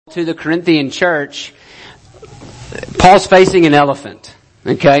To the Corinthian church, Paul's facing an elephant.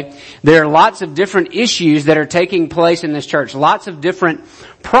 Okay? There are lots of different issues that are taking place in this church. Lots of different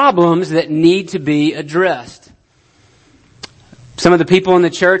problems that need to be addressed. Some of the people in the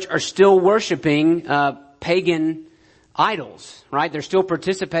church are still worshiping pagan idols, right? They're still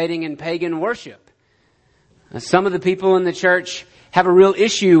participating in pagan worship. Some of the people in the church have a real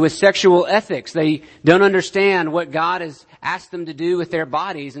issue with sexual ethics. They don't understand what God has asked them to do with their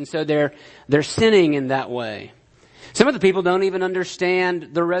bodies, and so they're sinning in that way. Some of the people don't even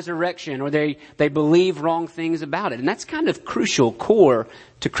understand the resurrection, or they believe wrong things about it. And that's kind of crucial, core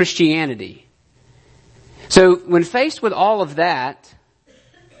to Christianity. So when faced with all of that,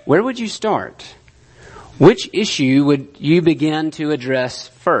 where would you start? Which issue would you begin to address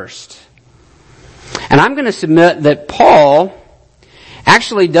first? And I'm going to submit that Paul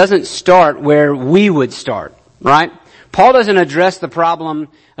actually doesn't start where we would start, right? Paul doesn't address the problem,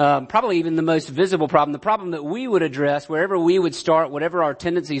 probably even the most visible problem, the problem that we would address wherever we would start, whatever our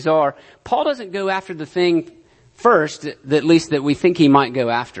tendencies are. Paul doesn't go after the thing first, at least that we think he might go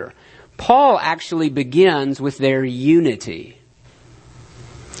after. Paul actually begins with their unity.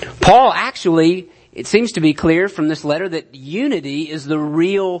 Paul actually, it seems to be clear from this letter that unity is the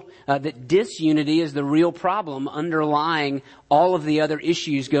real, that disunity is the real problem underlying all of the other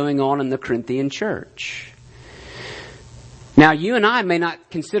issues going on in the Corinthian church. Now, you and I may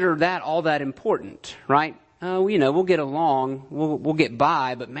not consider that all that important, right? We'll get along, we'll get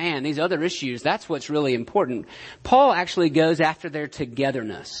by, but man, these other issues, that's what's really important. Paul actually goes after their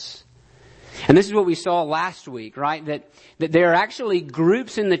togetherness. And this is what we saw last week, right? That there are actually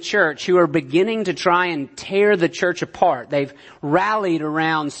groups in the church who are beginning to try and tear the church apart. They've rallied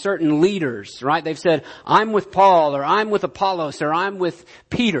around certain leaders, right? They've said, I'm with Paul, or I'm with Apollos, or I'm with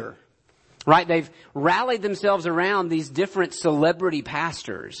Peter. Right? They've rallied themselves around these different celebrity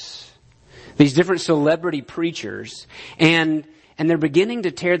pastors, these different celebrity preachers, and they're beginning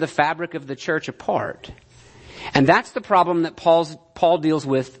to tear the fabric of the church apart. And that's the problem that Paul deals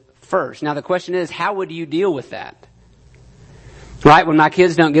with first. Now the question is, how would you deal with that? Right? When my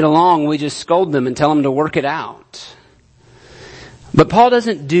kids don't get along, we just scold them and tell them to work it out. But Paul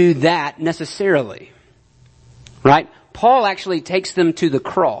doesn't do that necessarily. Right? Paul actually takes them to the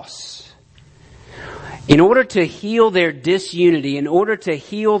cross. In order to heal their disunity, in order to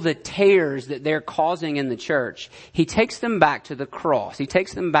heal the tears that they're causing in the church, he takes them back to the cross. He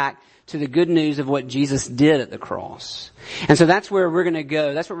takes them back to the good news of what Jesus did at the cross. And so that's where we're going to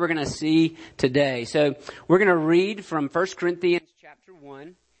go. That's what we're going to see today. So we're going to read from 1 Corinthians chapter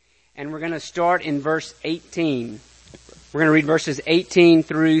 1, and we're going to start in verse 18. We're going to read verses 18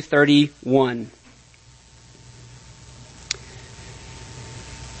 through 31.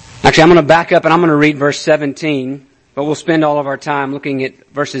 Actually, I'm going to back up and I'm going to read verse 17, but we'll spend all of our time looking at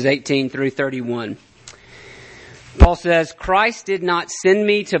verses 18 through 31. Paul says, Christ did not send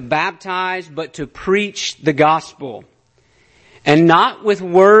me to baptize, but to preach the gospel, and not with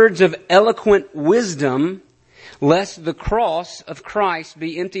words of eloquent wisdom, lest the cross of Christ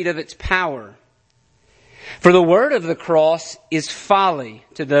be emptied of its power. For the word of the cross is folly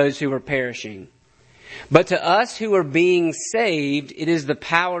to those who are perishing. But to us who are being saved, it is the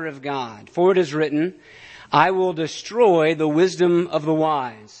power of God. For it is written, I will destroy the wisdom of the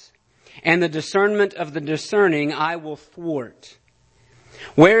wise, and the discernment of the discerning I will thwart.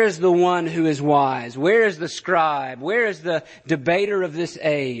 Where is the one who is wise? Where is the scribe? Where is the debater of this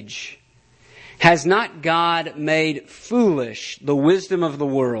age? Has not God made foolish the wisdom of the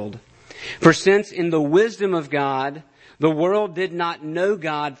world? For since in the wisdom of God, the world did not know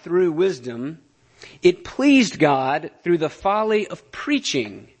God through wisdom, it pleased God through the folly of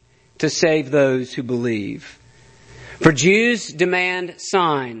preaching to save those who believe. For Jews demand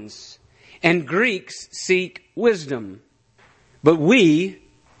signs, and Greeks seek wisdom. But we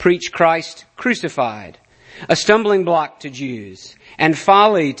preach Christ crucified, a stumbling block to Jews, and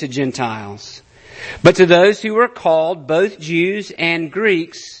folly to Gentiles. But to those who are called, both Jews and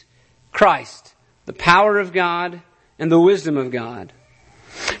Greeks, Christ, the power of God and the wisdom of God.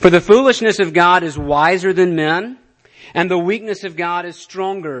 For the foolishness of God is wiser than men, and the weakness of God is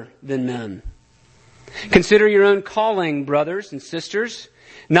stronger than men. Consider your own calling, brothers and sisters.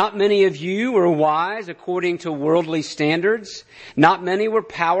 Not many of you were wise according to worldly standards. Not many were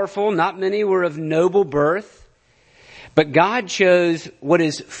powerful. Not many were of noble birth. But God chose what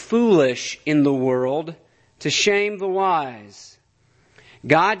is foolish in the world to shame the wise.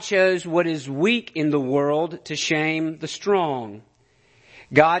 God chose what is weak in the world to shame the strong.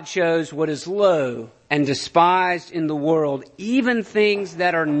 God chose what is low and despised in the world, even things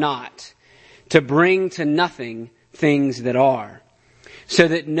that are not, to bring to nothing things that are, so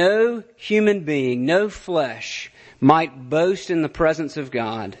that no human being, no flesh, might boast in the presence of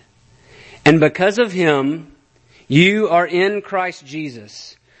God. And because of him, you are in Christ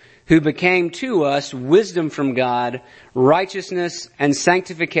Jesus, who became to us wisdom from God, righteousness and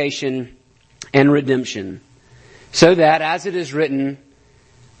sanctification and redemption. So that, as it is written,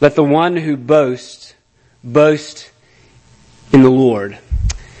 let the one who boasts, boast in the Lord.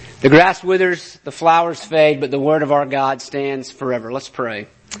 The grass withers, the flowers fade, but the word of our God stands forever. Let's pray.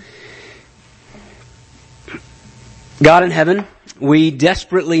 God in heaven, we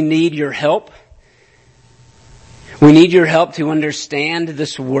desperately need your help. We need your help to understand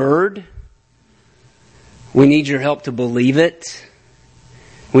this word. We need your help to believe it.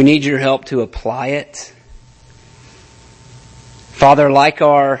 We need your help to apply it. Father, like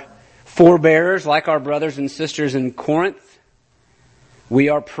our forebearers, like our brothers and sisters in Corinth, we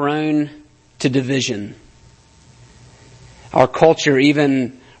are prone to division. Our culture,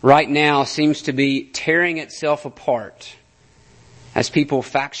 even right now, seems to be tearing itself apart as people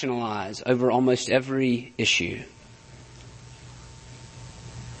factionalize over almost every issue.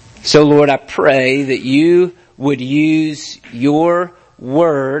 So, Lord, I pray that you would use your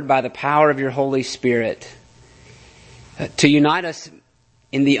word by the power of your Holy Spirit to unite us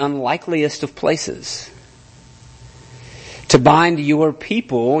in the unlikeliest of places, to bind your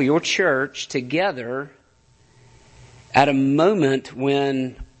people, your church, together at a moment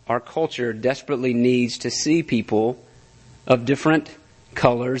when our culture desperately needs to see people of different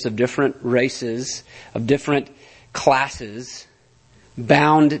colors, of different races, of different classes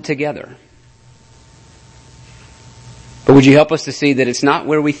bound together. But would you help us to see that it's not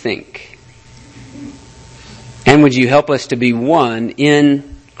where we think? And would you help us to be one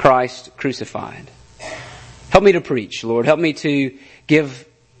in Christ crucified? Help me to preach, Lord. Help me to give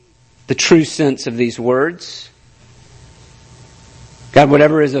the true sense of these words. God,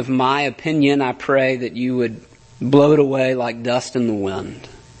 whatever is of my opinion, I pray that you would blow it away like dust in the wind.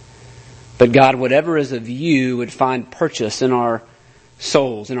 But God, whatever is of you would find purchase in our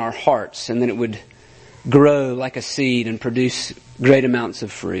souls, in our hearts, and then it would grow like a seed and produce great amounts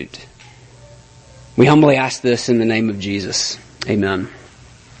of fruit. We humbly ask this in the name of Jesus. Amen.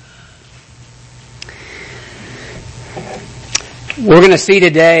 What we're going to see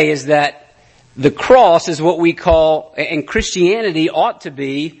today is that the cross is what we call, and Christianity ought to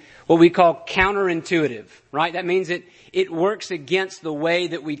be, what we call counterintuitive, right? That means it works against the way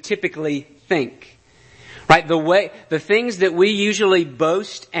that we typically think, right? The things that we usually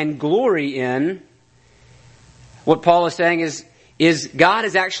boast and glory in, what Paul is saying is God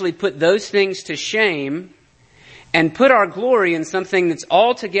has actually put those things to shame and put our glory in something that's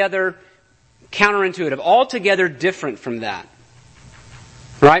altogether counterintuitive, altogether different from that.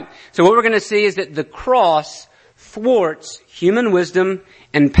 Right? So what we're going to see is that the cross thwarts human wisdom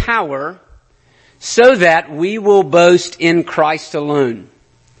and power so that we will boast in Christ alone.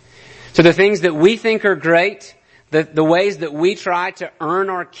 So the things that we think are great, the ways that we try to earn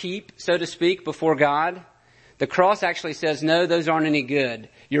our keep, so to speak, before God, the cross actually says, no, those aren't any good.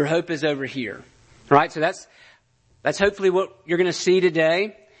 Your hope is over here. Right? So that's hopefully what you're going to see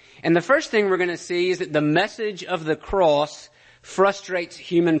today. And the first thing we're going to see is that the message of the cross frustrates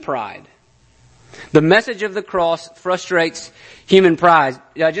human pride. The message of the cross frustrates human pride.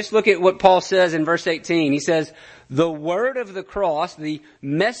 Just look at what Paul says in verse 18. He says, the word of the cross, the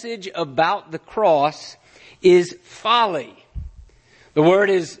message about the cross, is folly. The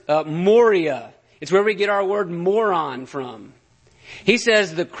word is moria. It's where we get our word moron from. He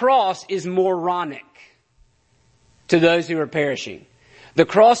says the cross is moronic to those who are perishing. The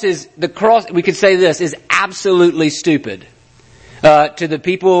cross, we could say this, is absolutely stupid. To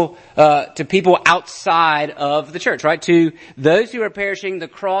people outside of the church, right? To those who are perishing, the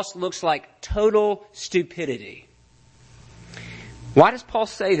cross looks like total stupidity. Why does Paul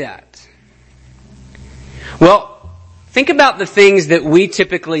say that? Well, think about the things that we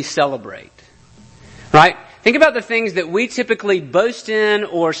typically celebrate, right? Think about the things that we typically boast in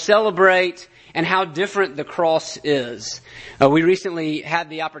or celebrate and how different the cross is. We recently had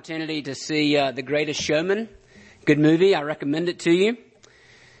the opportunity to see The Greatest Showman. Good movie. I recommend it to you.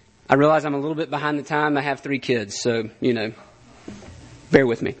 I realize I'm a little bit behind the time. I have 3 kids, so, bear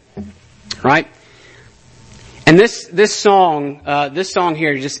with me. Right? And this song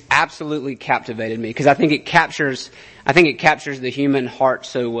here just absolutely captivated me because I think it captures the human heart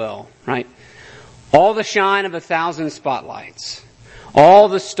so well, right? All the shine of 1,000 spotlights, all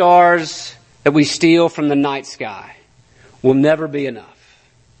the stars that we steal from the night sky will never be enough.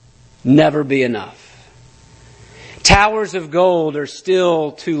 Never be enough. Towers of gold are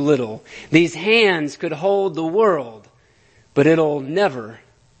still too little. These hands could hold the world, but it'll never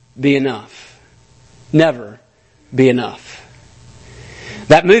be enough. Never be enough.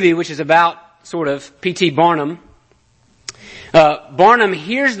 That movie, which is about sort of P.T. Barnum, Barnum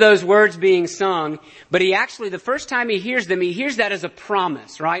hears those words being sung, but he actually, the first time he hears them, he hears that as a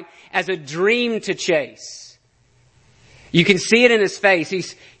promise, right? As a dream to chase. You can see it in his face.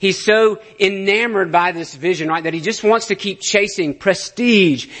 He's so enamored by this vision, right, that he just wants to keep chasing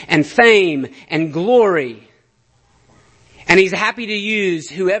prestige and fame and glory. And he's happy to use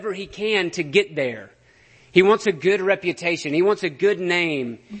whoever he can to get there. He wants a good reputation. He wants a good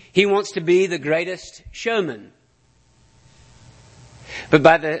name. He wants to be the greatest showman. But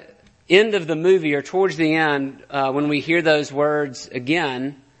by the end of the movie, or towards the end, when we hear those words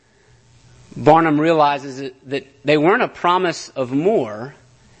again, Barnum realizes that they weren't a promise of more.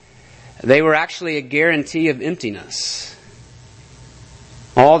 They were actually a guarantee of emptiness.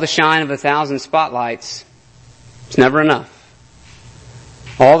 All the shine of 1,000 spotlights, it's never enough.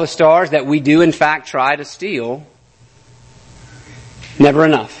 All the stars that we do in fact try to steal, never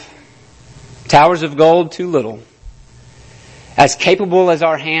enough. Towers of gold, too little. As capable as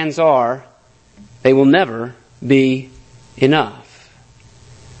our hands are, they will never be enough.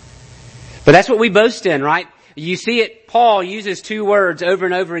 But that's what we boast in, right? You see it, Paul uses two words over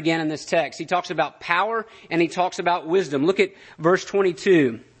and over again in this text. He talks about power and he talks about wisdom. Look at verse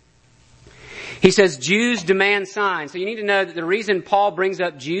 22. He says, Jews demand signs. So you need to know that the reason Paul brings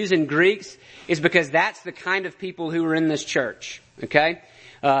up Jews and Greeks is because that's the kind of people who were in this church. Okay?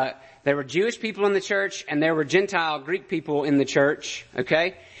 There were Jewish people in the church and there were Gentile Greek people in the church.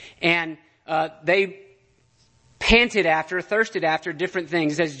 Okay? And they thirsted after different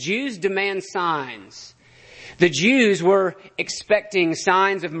things. It says Jews demand signs. The Jews were expecting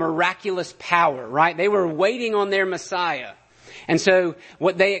signs of miraculous power, right? They were waiting on their Messiah. And so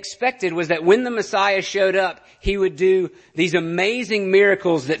what they expected was that when the Messiah showed up, he would do these amazing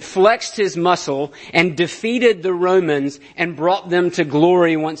miracles that flexed his muscle and defeated the Romans and brought them to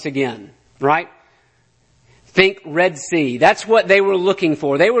glory once again, right? Think Red Sea. That's what they were looking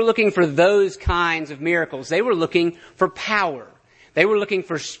for. They were looking for those kinds of miracles. They were looking for power. They were looking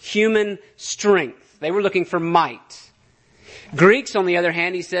for human strength. They were looking for might. Greeks, on the other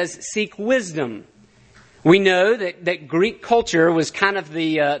hand, he says, seek wisdom. We know that Greek culture was kind of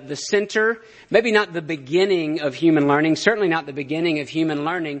the center, maybe not the beginning of human learning, certainly not the beginning of human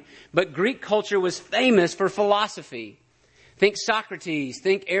learning, but Greek culture was famous for philosophy. Think Socrates,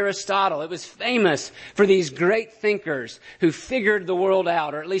 think Aristotle. It was famous for these great thinkers who figured the world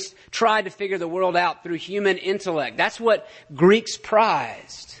out, or at least tried to figure the world out through human intellect. That's what Greeks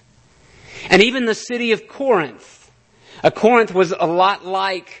prized. And even the city of Corinth. Corinth was a lot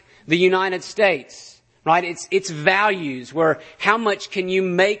like the United States. Right? Its values were how much can you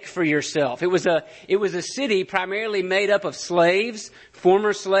make for yourself. It was a city primarily made up of slaves,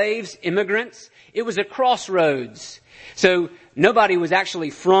 former slaves, immigrants. It was a crossroads. So nobody was actually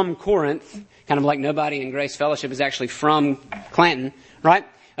from Corinth, kind of like nobody in Grace Fellowship is actually from Clanton, right?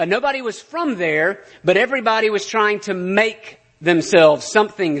 Nobody was from there, but everybody was trying to make themselves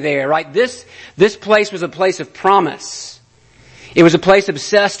something there, right? This place was a place of promise. It was a place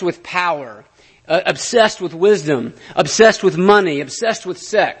obsessed with power. Obsessed with wisdom, obsessed with money, obsessed with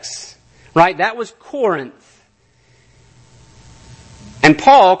sex, right? That was Corinth. And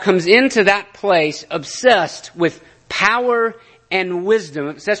Paul comes into that place obsessed with power and wisdom,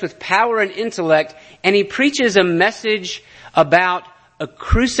 obsessed with power and intellect, and he preaches a message about a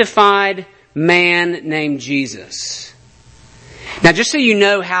crucified man named Jesus. Now, just so you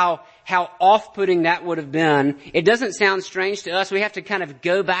know how off-putting that would have been, it doesn't sound strange to us. We have to kind of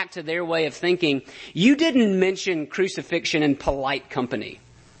go back to their way of thinking. You didn't mention crucifixion in polite company,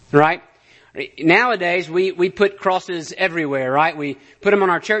 right? Nowadays, we put crosses everywhere, right? We put them on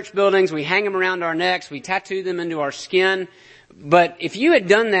our church buildings, we hang them around our necks, we tattoo them into our skin. But if you had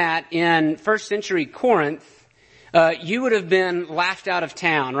done that in first century Corinth, you would have been laughed out of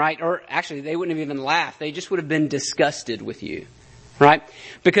town, right? Or actually, they wouldn't have even laughed. They just would have been disgusted with you, right?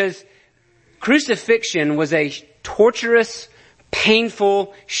 Because crucifixion was a torturous,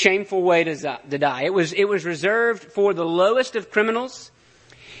 painful, shameful way to die. It was reserved for the lowest of criminals.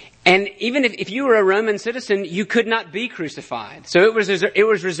 And even if you were a Roman citizen, you could not be crucified. So it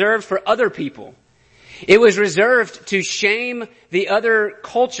was reserved for other people. It was reserved to shame the other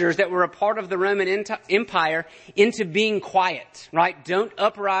cultures that were a part of the Roman Empire into being quiet, right? Don't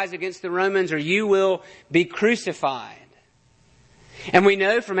uprise against the Romans or you will be crucified. And we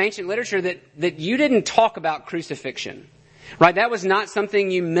know from ancient literature that you didn't talk about crucifixion, right? That was not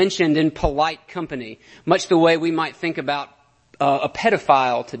something you mentioned in polite company, much the way we might think about a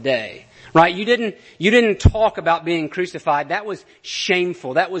pedophile today, Right? You didn't talk about being crucified. That was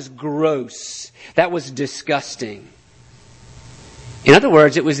shameful. That was gross. That was disgusting. In other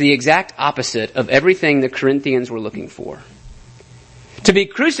words, it was the exact opposite of everything the Corinthians were looking for. To be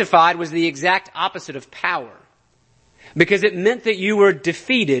crucified was the exact opposite of power. Because it meant that you were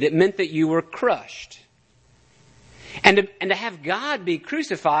defeated. It meant that you were crushed. And to have God be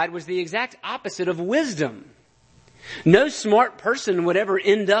crucified was the exact opposite of wisdom. No smart person would ever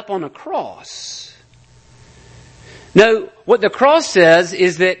end up on a cross. No, what the cross says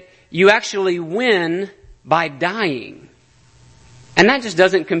is that you actually win by dying. And that just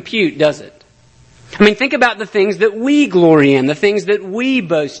doesn't compute, does it? I mean, think about the things that we glory in, the things that we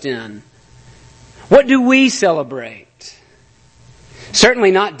boast in. What do we celebrate?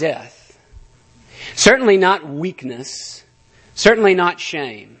 Certainly not death. Certainly not weakness. Certainly not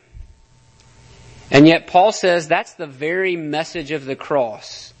shame. And yet Paul says that's the very message of the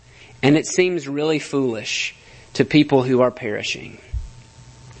cross. And it seems really foolish to people who are perishing.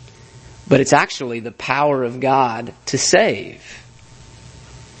 But it's actually the power of God to save.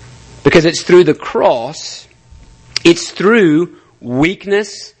 Because it's through the cross, it's through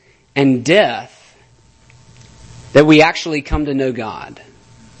weakness and death that we actually come to know God.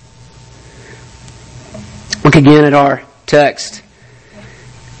 Look again at our text.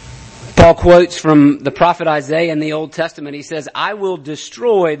 Paul quotes from the prophet Isaiah in the Old Testament. He says, I will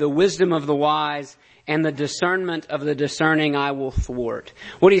destroy the wisdom of the wise, and the discernment of the discerning I will thwart.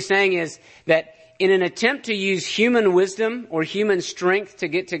 What he's saying is that in an attempt to use human wisdom or human strength to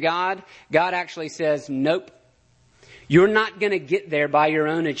get to God, God actually says, nope. You're not going to get there by your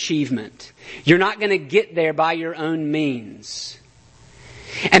own achievement. You're not going to get there by your own means.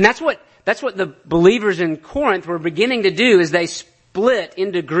 And that's what the believers in Corinth were beginning to do as they split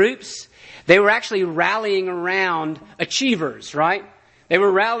into groups. They were actually rallying around achievers, right? They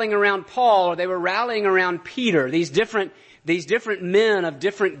were rallying around Paul, or they were rallying around Peter, these different men of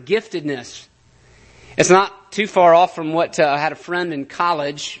different giftedness. It's not too far off from what I had a friend in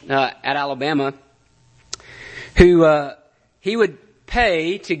college at Alabama who he would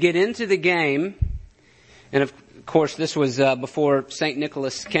pay to get into the game. And of course, this was before St.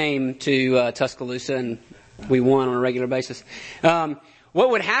 Nicholas came to Tuscaloosa, and we won on a regular basis. What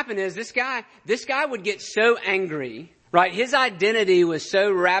would happen is this guy would get so angry, right? His identity was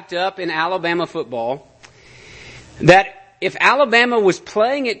so wrapped up in Alabama football that if Alabama was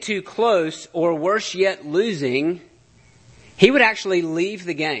playing it too close, or worse yet, losing, he would actually leave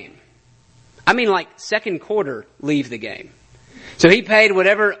the game. I mean, like second quarter, leave the game. So he paid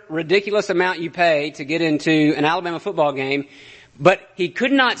whatever ridiculous amount you pay to get into an Alabama football game, but he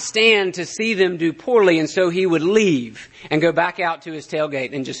could not stand to see them do poorly, and so he would leave and go back out to his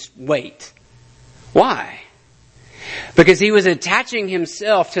tailgate and just wait. Why? Because he was attaching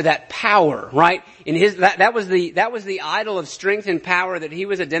himself to that power, right? That was the idol of strength and power that he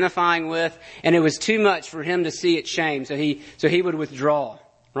was identifying with, and it was too much for him to see its shame, so he would withdraw,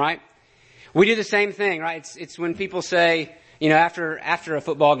 right? We do the same thing, right? It's when people say, you know, after a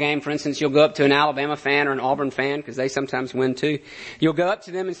football game, for instance, you'll go up to an Alabama fan or an Auburn fan, because they sometimes win too. You'll go up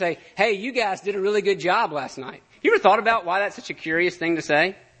to them and say, hey, you guys did a really good job last night. You ever thought about why that's such a curious thing to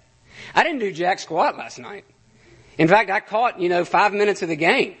say? I didn't do jack squat last night. In fact, I caught, 5 minutes of the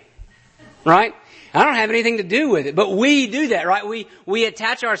game, right? I don't have anything to do with it, but we do that, right? We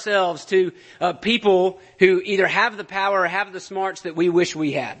attach ourselves to people who either have the power or have the smarts that we wish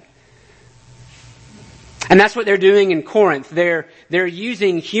we had. And that's what they're doing in Corinth. They're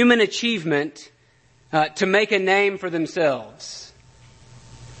using human achievement to make a name for themselves.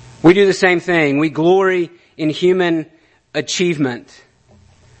 We do the same thing. We glory in human achievement.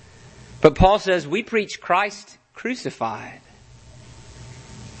 But Paul says we preach Christ crucified.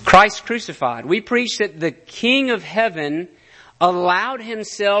 Christ crucified. We preach that the King of Heaven allowed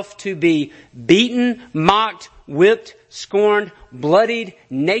himself to be beaten, mocked, whipped, scorned, bloodied,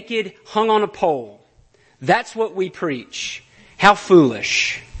 naked, hung on a pole. That's what we preach. How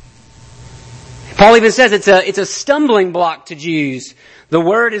foolish. Paul even says it's a stumbling block to Jews. The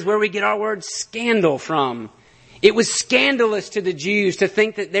word is where we get our word scandal from. It was scandalous to the Jews to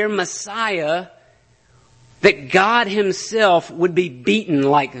think that their Messiah, that God himself would be beaten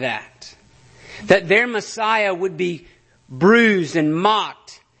like that. That their Messiah would be bruised and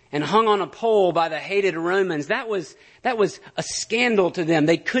mocked and hung on a pole by the hated Romans. That was a scandal to them.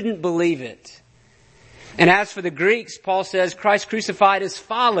 They couldn't believe it. And as for the Greeks, Paul says Christ crucified is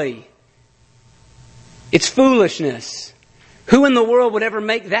folly. It's foolishness. Who in the world would ever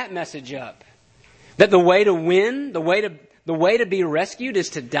make that message up? That the way to win, the way to be rescued is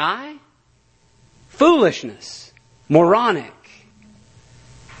to die? Foolishness. Moronic.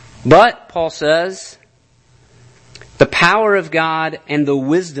 But, Paul says, the power of God and the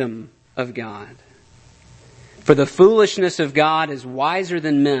wisdom of God. For the foolishness of God is wiser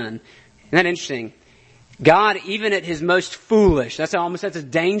than men. Isn't that interesting? God, even at His most foolish, that's a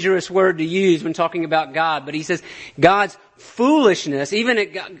dangerous word to use when talking about God, but he says God's foolishness, even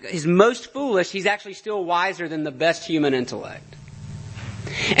at His most foolish, He's actually still wiser than the best human intellect.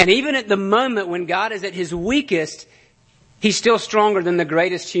 And even at the moment when God is at His weakest, He's still stronger than the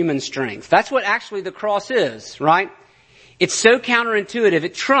greatest human strength. That's what actually the cross is, right? It's so counterintuitive.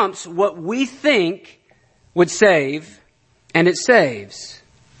 It trumps what we think would save, and it saves.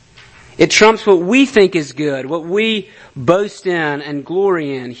 It trumps what we think is good, what we boast in and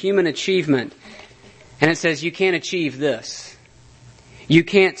glory in, human achievement. And it says, you can't achieve this. You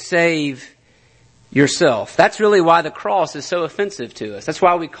can't save yourself. That's really why the cross is so offensive to us. That's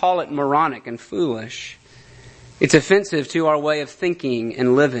why we call it moronic and foolish. It's offensive to our way of thinking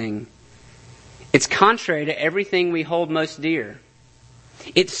and living. It's contrary to everything we hold most dear.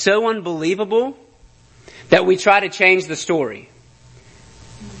 It's so unbelievable that we try to change the story.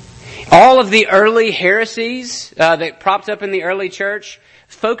 All of the early heresies that propped up in the early church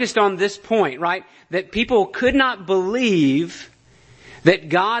focused on this point, right? That people could not believe that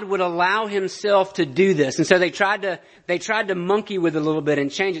God would allow Himself to do this. And so they tried to monkey with it a little bit and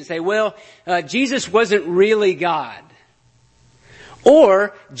change it. Say, well, Jesus wasn't really God.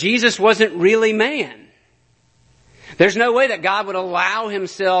 Or Jesus wasn't really man. There's no way that God would allow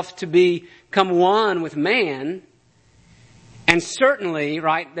Himself to become one with man. And certainly,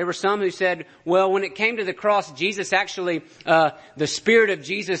 right, there were some who said, well, when it came to the cross, Jesus actually, the Spirit of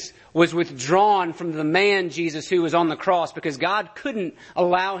Jesus was withdrawn from the man Jesus who was on the cross because God couldn't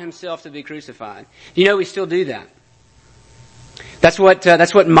allow Himself to be crucified. You know, we still do that. That's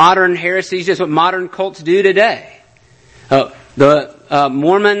what modern heresies, that's what modern cults do today. The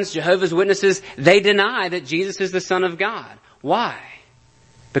Mormons, Jehovah's Witnesses, they deny that Jesus is the Son of God. Why?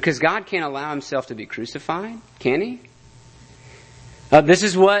 Because God can't allow Himself to be crucified, can He? This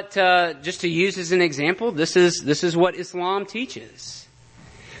is what, just to use as an example, this is what Islam teaches.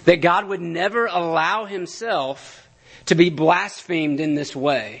 That God would never allow Himself to be blasphemed in this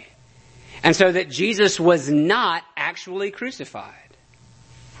way. And so that Jesus was not actually crucified.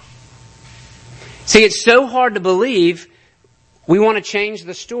 See, it's so hard to believe. We want to change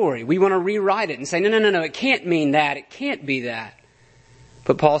the story. We want to rewrite it and say, no, it can't mean that. It can't be that.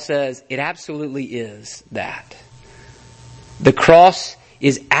 But Paul says, it absolutely is that. The cross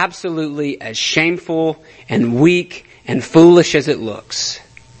is absolutely as shameful and weak and foolish as it looks.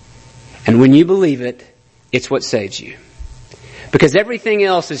 And when you believe it, it's what saves you. Because everything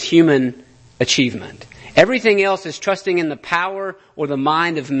else is human achievement. Everything else is trusting in the power or the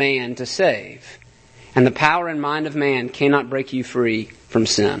mind of man to save. And the power and mind of man cannot break you free from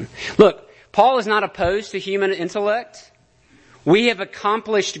sin. Look, Paul is not opposed to human intellect. We have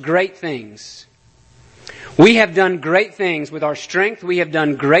accomplished great things. We have done great things with our strength. We have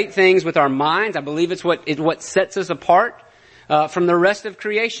done great things with our minds. I believe it's what sets us apart from the rest of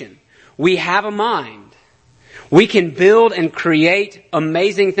creation. We have a mind. We can build and create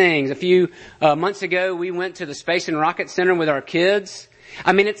amazing things. A few months ago, we went to the Space and Rocket Center with our kids.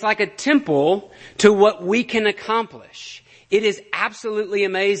 I mean, it's like a temple to what we can accomplish. It is absolutely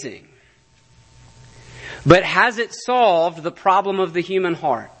amazing. But has it solved the problem of the human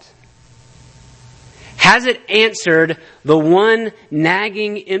heart? Has it answered the one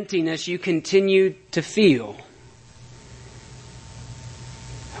nagging emptiness you continue to feel?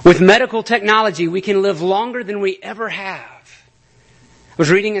 With medical technology, we can live longer than we ever have. I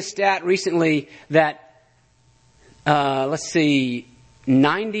was reading a stat recently that,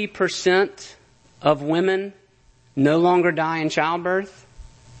 90% of women no longer die in childbirth.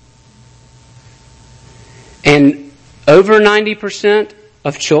 And over 90%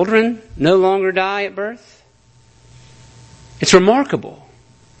 of children no longer die at birth. It's remarkable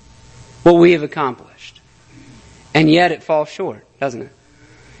what we have accomplished. And yet it falls short, doesn't it?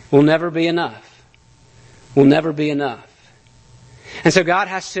 We'll never be enough. We'll never be enough. And so God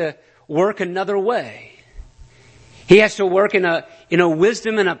has to work another way. He has to work in a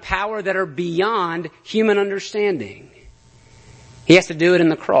wisdom and a power that are beyond human understanding. He has to do it in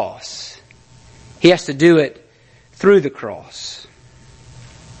the cross. He has to do it through the cross.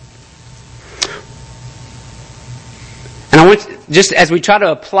 And I want, just as we try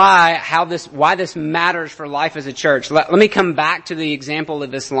to apply why this matters for life as a church, let me come back to the example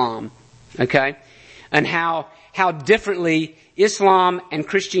of Islam, okay? And how differently Islam and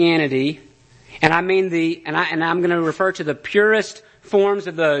Christianity, and I mean I'm going to refer to the purest forms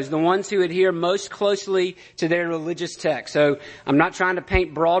of those, the ones who adhere most closely to their religious text. So I'm not trying to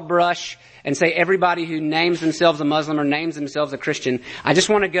paint broad brush and say everybody who names themselves a Muslim or names themselves a Christian. I just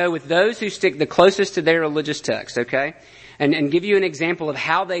want to go with those who stick the closest to their religious text, okay? And give you an example of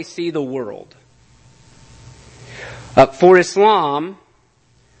how they see the world. For Islam,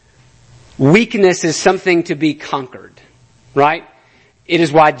 weakness is something to be conquered, right? It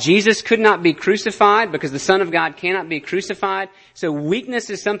is why Jesus could not be crucified, because the Son of God cannot be crucified. So weakness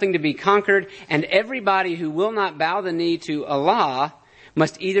is something to be conquered, and everybody who will not bow the knee to Allah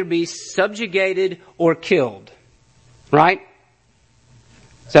must either be subjugated or killed. Right?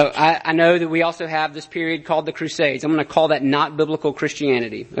 So I know that we also have this period called the Crusades. I'm going to call that not biblical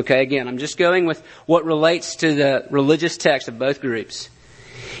Christianity. Okay, again, I'm just going with what relates to the religious text of both groups.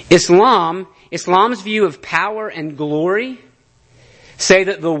 Islam's view of power and glory say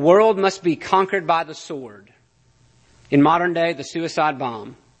that the world must be conquered by the sword. In modern day, the suicide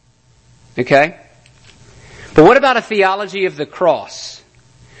bomb. Okay? But what about a theology of the cross?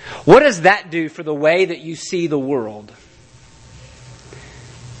 What does that do for the way that you see the world?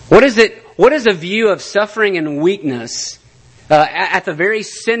 What is a view of suffering and weakness at the very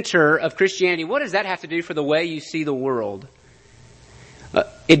center of Christianity? What does that have to do for the way you see the world?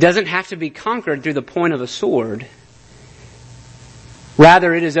 It doesn't have to be conquered through the point of a sword.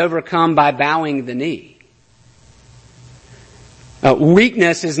 Rather, it is overcome by bowing the knee.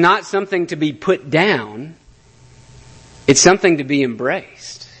 Weakness is not something to be put down. It's something to be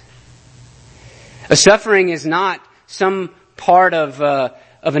embraced. Suffering is not some part of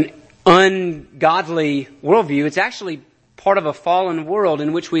an ungodly worldview. It's actually part of a fallen world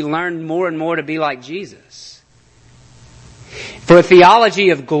in which we learn more and more to be like Jesus. For a theology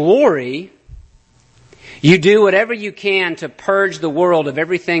of glory, you do whatever you can to purge the world of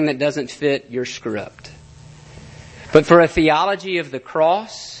everything that doesn't fit your script. But for a theology of the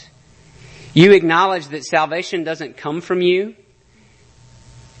cross, you acknowledge that salvation doesn't come from you,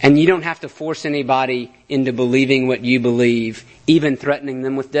 and you don't have to force anybody into believing what you believe, even threatening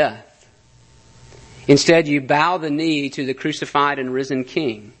them with death. Instead, you bow the knee to the crucified and risen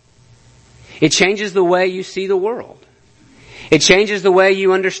King. It changes the way you see the world. It changes the way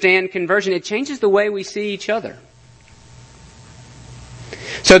you understand conversion. It changes the way we see each other.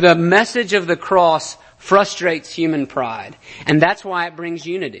 So the message of the cross frustrates human pride. And that's why it brings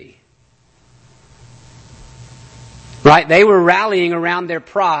unity. Right? They were rallying around their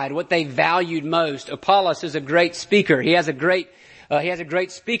pride, what they valued most. Apollos is a great speaker. He has a great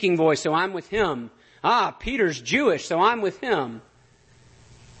speaking voice, so I'm with him. Peter's Jewish, so I'm with him.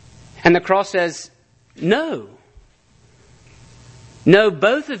 And the cross says, no. No,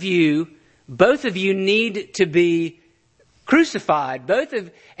 both of you need to be crucified.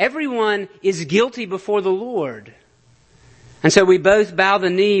 Everyone is guilty before the Lord. And so we both bow the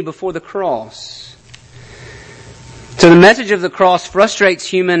knee before the cross. So the message of the cross frustrates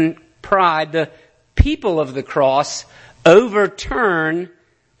human pride. The people of the cross overturn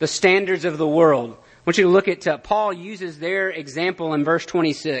the standards of the world. I want you to look at, Paul uses their example in verse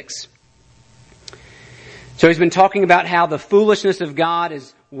 26. So he's been talking about how the foolishness of God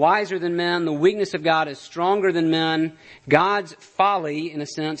is wiser than men, the weakness of God is stronger than men, God's folly, in a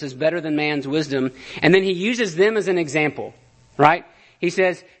sense, is better than man's wisdom. And then he uses them as an example, right? He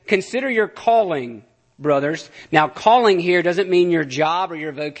says, consider your calling, brothers. Now, calling here doesn't mean your job or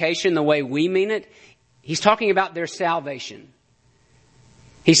your vocation the way we mean it. He's talking about their salvation.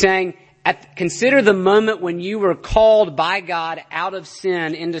 He's saying, consider the moment when you were called by God out of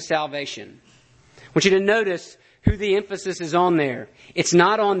sin into salvation. I want you to notice who the emphasis is on there. It's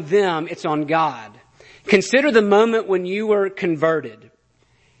not on them, it's on God. Consider the moment when you were converted.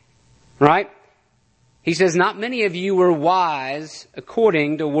 Right? He says, not many of you were wise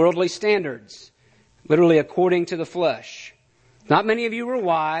according to worldly standards. Literally according to the flesh. Not many of you were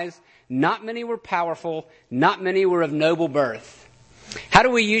wise. Not many were powerful. Not many were of noble birth. How do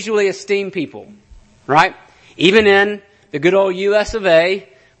we usually esteem people? Right? Even in the good old US of A,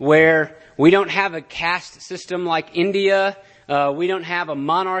 where we don't have a caste system like India. We don't have a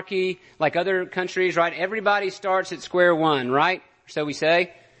monarchy like other countries, right? Everybody starts at square one, right? So we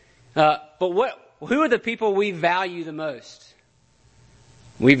say. But who are the people we value the most?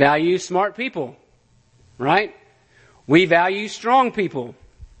 We value smart people, right? We value strong people.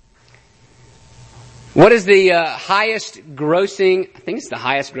 What is the highest grossing, I think it's the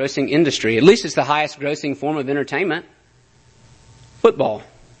highest grossing industry. At least it's the highest grossing form of entertainment. Football,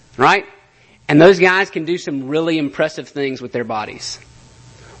 right? And those guys can do some really impressive things with their bodies.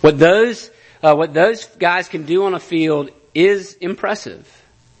 What those guys can do on a field is impressive.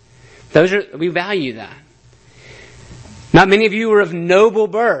 We value that. Not many of you were of noble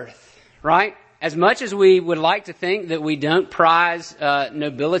birth, right? As much as we would like to think that we don't prize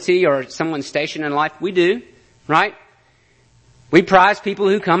nobility or someone's station in life, we do, right? We prize people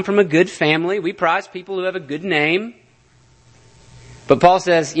who come from a good family. We prize people who have a good name. But Paul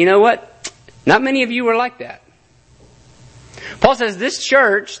says, you know what? Not many of you were like that. Paul says this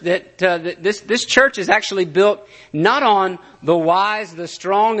church, this church is actually built not on the wise, the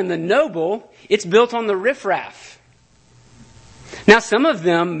strong, and the noble. It's built on the riffraff. Now, some of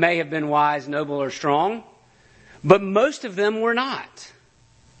them may have been wise, noble, or strong, but most of them were not.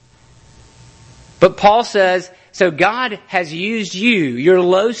 But Paul says, so God has used you, your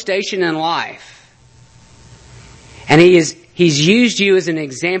low station in life, and He's used you as an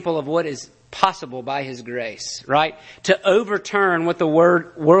example of what is possible by His grace, right? To overturn what the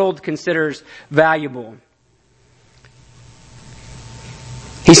world considers valuable.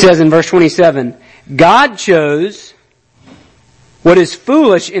 He says in verse 27, God chose what is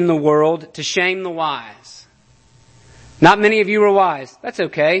foolish in the world to shame the wise. Not many of you are wise. That's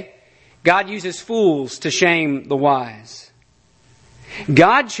okay. God uses fools to shame the wise.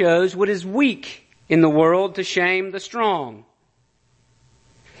 God chose what is weak in the world to shame the strong.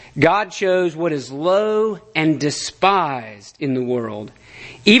 God chose what is low and despised in the world.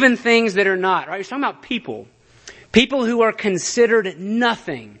 Even things that are not. Right? You're talking about people. People who are considered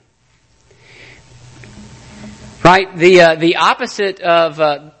nothing. Right? The opposite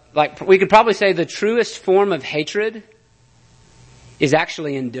of, we could probably say the truest form of hatred is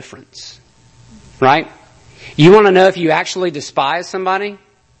actually indifference. Right? You want to know if you actually despise somebody?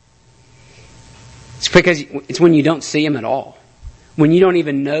 It's because it's when you don't see them at all. When you don't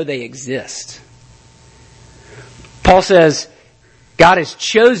even know they exist. Paul says, God has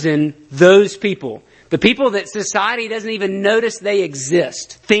chosen those people. The people that society doesn't even notice they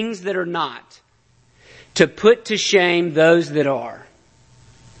exist. Things that are not. To put to shame those that are.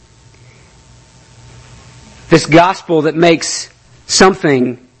 This gospel that makes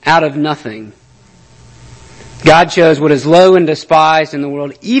something out of nothing. God chose what is low and despised in the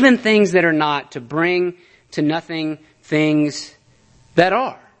world, even things that are not, to bring to nothing things that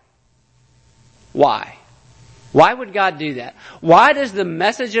are. Why? Why would God do that? Why does the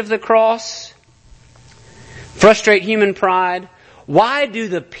message of the cross frustrate human pride? Why do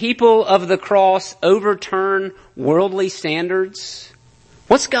the people of the cross overturn worldly standards?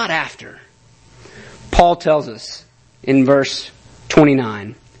 What's God after? Paul tells us in verse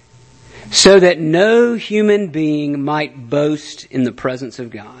 29, so that no human being might boast in the presence of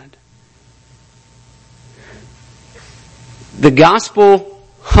God. The gospel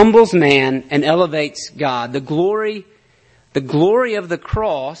humbles man and elevates God. The glory of the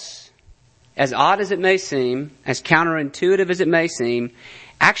cross, as odd as it may seem, as counterintuitive as it may seem,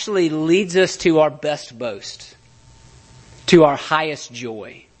 actually leads us to our best boast, to our highest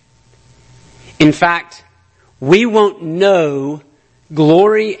joy. In fact, we won't know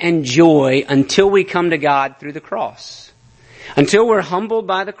glory and joy until we come to God through the cross. Until we're humbled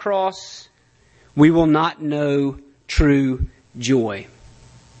by the cross, we will not know true joy.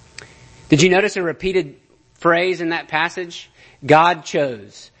 Did you notice a repeated phrase in that passage? God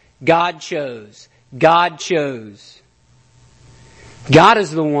chose. God chose. God chose. God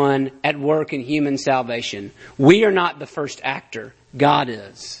is the one at work in human salvation. We are not the first actor. God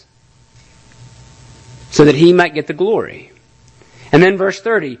is. So that He might get the glory. And then verse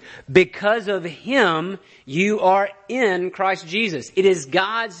 30, because of Him, you are in Christ Jesus. It is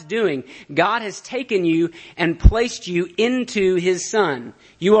God's doing. God has taken you and placed you into His Son.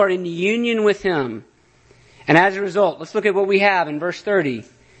 You are in union with Him. And as a result, let's look at what we have in verse 30.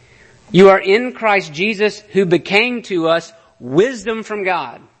 You are in Christ Jesus, who became to us wisdom from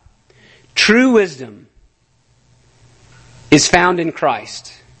God. True wisdom is found in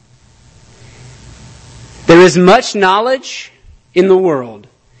Christ. There is much knowledge in the world,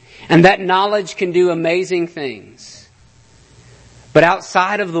 and that knowledge can do amazing things. But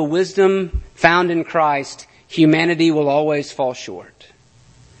outside of the wisdom found in Christ, humanity will always fall short.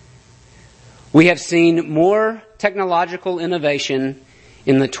 We have seen more technological innovation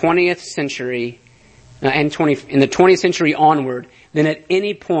in the 20th century in the 20th century onward than at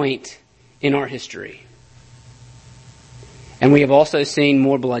any point in our history. And we have also seen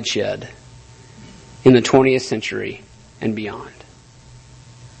more bloodshed in the 20th century and beyond.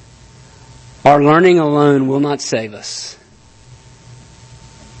 Our learning alone will not save us.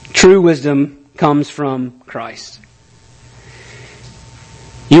 True wisdom comes from Christ.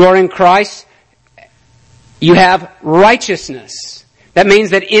 You are in Christ. You have righteousness. That means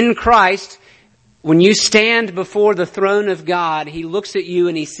that in Christ, when you stand before the throne of God, He looks at you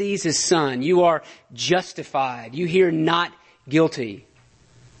and He sees His Son. You are justified. You hear not guilty.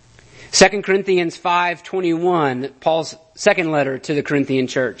 2 Corinthians 5:21, Paul's second letter to the Corinthian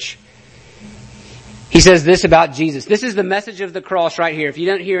church. He says this about Jesus. This is the message of the cross right here. If you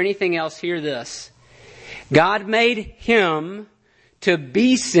don't hear anything else, hear this. God made Him to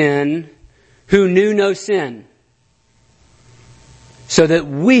be sin who knew no sin, so that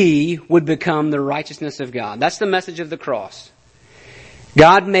we would become the righteousness of God. That's the message of the cross.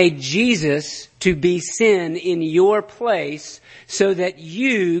 God made Jesus to be sin in your place so that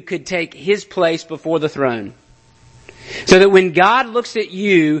you could take His place before the throne. So that when God looks at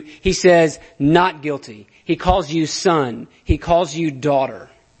you, He says, not guilty. He calls you son. He calls you daughter.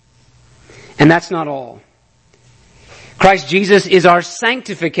 And that's not all. Christ Jesus is our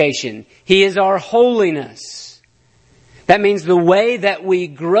sanctification. He is our holiness. That means the way that we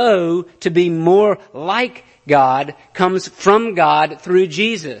grow to be more like God comes from God through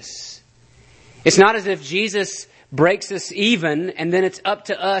Jesus. It's not as if Jesus breaks us even and then it's up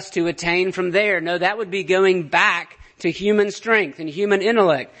to us to attain from there. No, that would be going back to human strength and human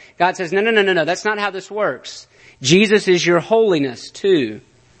intellect. God says, no, that's not how this works. Jesus is your holiness too.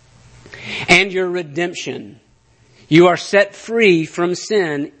 And your redemption. You are set free from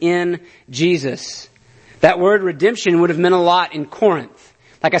sin in Jesus. That word redemption would have meant a lot in Corinth.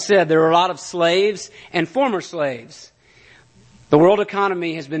 Like I said, there were a lot of slaves and former slaves. The world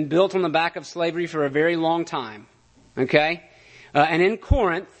economy has been built on the back of slavery for a very long time. Okay? And in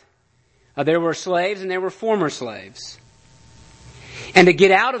Corinth, there were slaves and there were former slaves. And to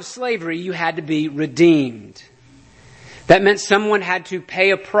get out of slavery, you had to be redeemed. That meant someone had to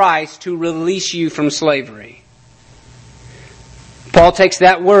pay a price to release you from slavery. Paul takes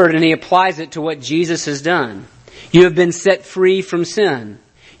that word and he applies it to what Jesus has done. You have been set free from sin.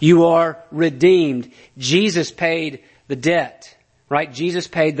 You are redeemed. Jesus paid the debt, right? Jesus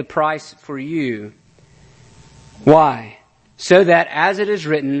paid the price for you. Why? So that, as it is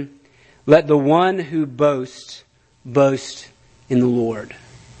written, let the one who boasts, boast in the Lord.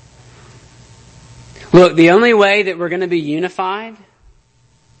 Look, the only way that we're going to be unified,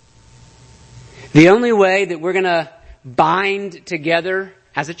 the only way that we're going to bind together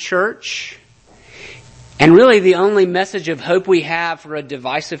as a church, and really the only message of hope we have for a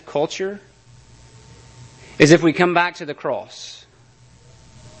divisive culture, is if we come back to the cross.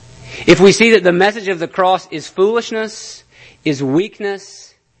 If we see that the message of the cross is foolishness, is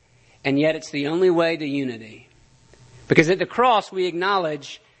weakness, and yet it's the only way to unity. Because at the cross we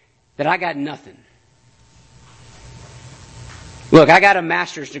acknowledge that I got nothing. Look, I got a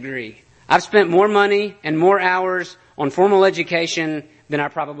master's degree. I've spent more money and more hours on formal education than I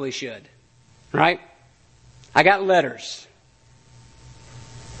probably should. Right? I got letters.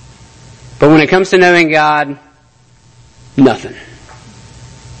 But when it comes to knowing God, nothing.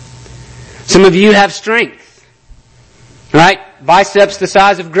 Some of you have strength. Right? Biceps the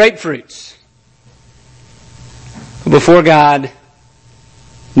size of grapefruits. But before God,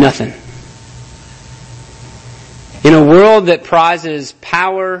 nothing. In a world that prizes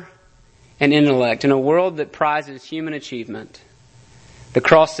power and intellect, in a world that prizes human achievement, the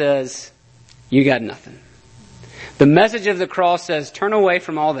cross says, you got nothing. The message of the cross says, turn away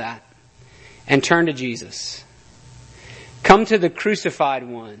from all that and turn to Jesus. Come to the crucified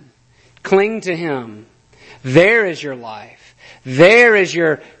one. Cling to Him. There is your life. There is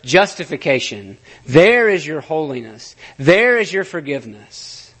your justification. There is your holiness. There is your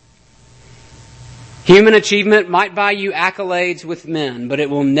forgiveness. Human achievement might buy you accolades with men, but it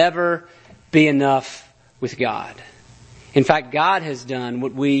will never be enough with God. In fact, God has done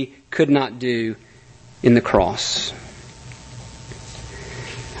what we could not do in the cross.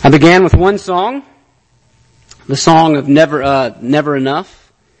 I began with one song, the song of Never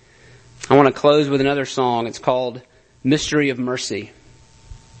Enough. I want to close with another song. It's called Mystery of Mercy.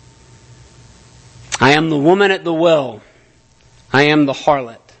 I am the woman at the well. I am the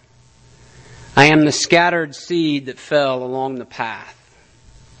harlot. I am the scattered seed that fell along the path.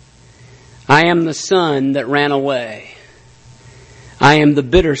 I am the son that ran away. I am the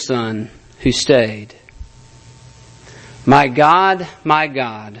bitter son who stayed. My God,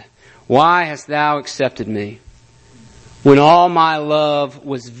 why hast thou accepted me when all my love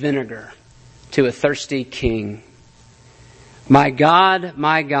was vinegar to a thirsty king? My God,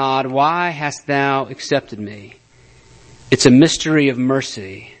 why hast thou accepted me? It's a mystery of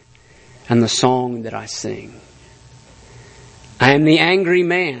mercy and the song that I sing. I am the angry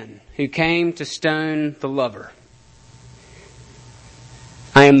man who came to stone the lover.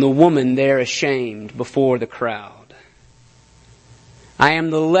 I am the woman there ashamed before the crowd. I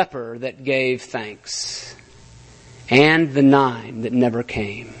am the leper that gave thanks, and the 9 that never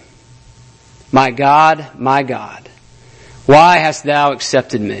came. My God, why hast thou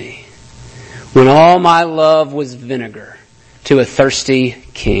accepted me, when all my love was vinegar to a thirsty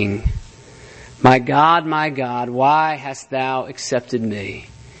king? My God, why hast thou accepted me?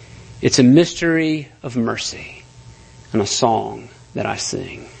 It's a mystery of mercy and a song that I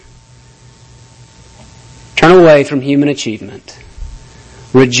sing. Turn away from human achievement.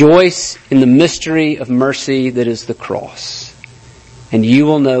 Rejoice in the mystery of mercy that is the cross, and you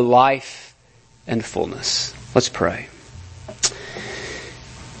will know life and fullness. Let's pray.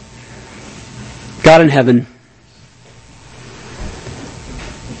 God in heaven,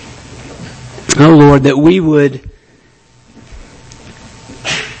 oh Lord, that we would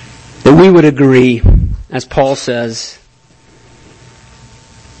agree, as Paul says,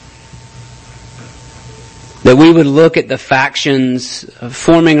 that we would look at the factions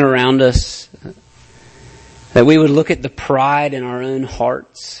forming around us, that we would look at the pride in our own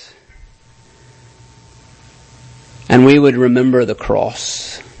hearts, and we would remember the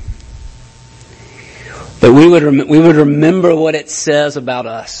cross. That we would remember what it says about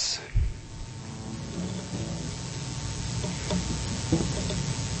us.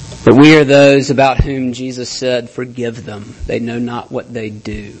 That we are those about whom Jesus said, forgive them. They know not what they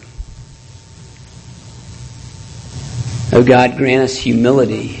do. Oh God, grant us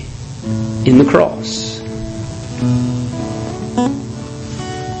humility in the cross.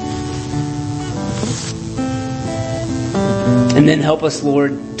 And then help us,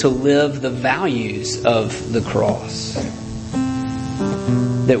 Lord, to live the values of the cross.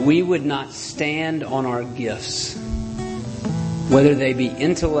 That we would not stand on our gifts, whether they be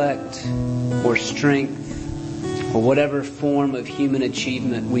intellect or strength or whatever form of human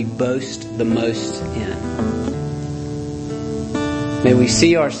achievement we boast the most in. May we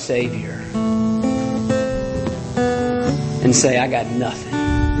see our Savior and say, I got nothing.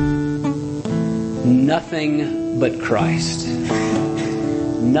 Nothing but Christ.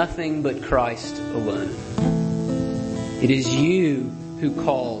 Nothing but Christ alone. It is you who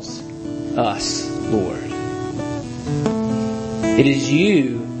calls us Lord. It is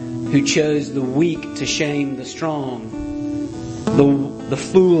you who chose the weak to shame the strong, the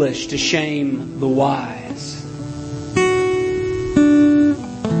foolish to shame the wise.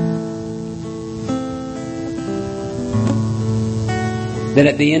 That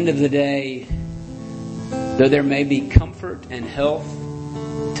at the end of the day, though there may be comfort and health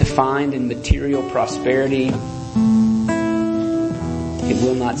to find in material prosperity, it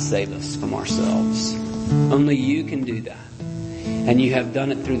will not save us from ourselves. Only you can do that. And you have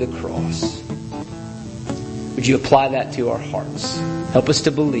done it through the cross. Would you apply that to our hearts? Help us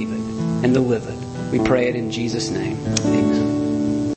to believe it and to live it. We pray it in Jesus' name. Amen.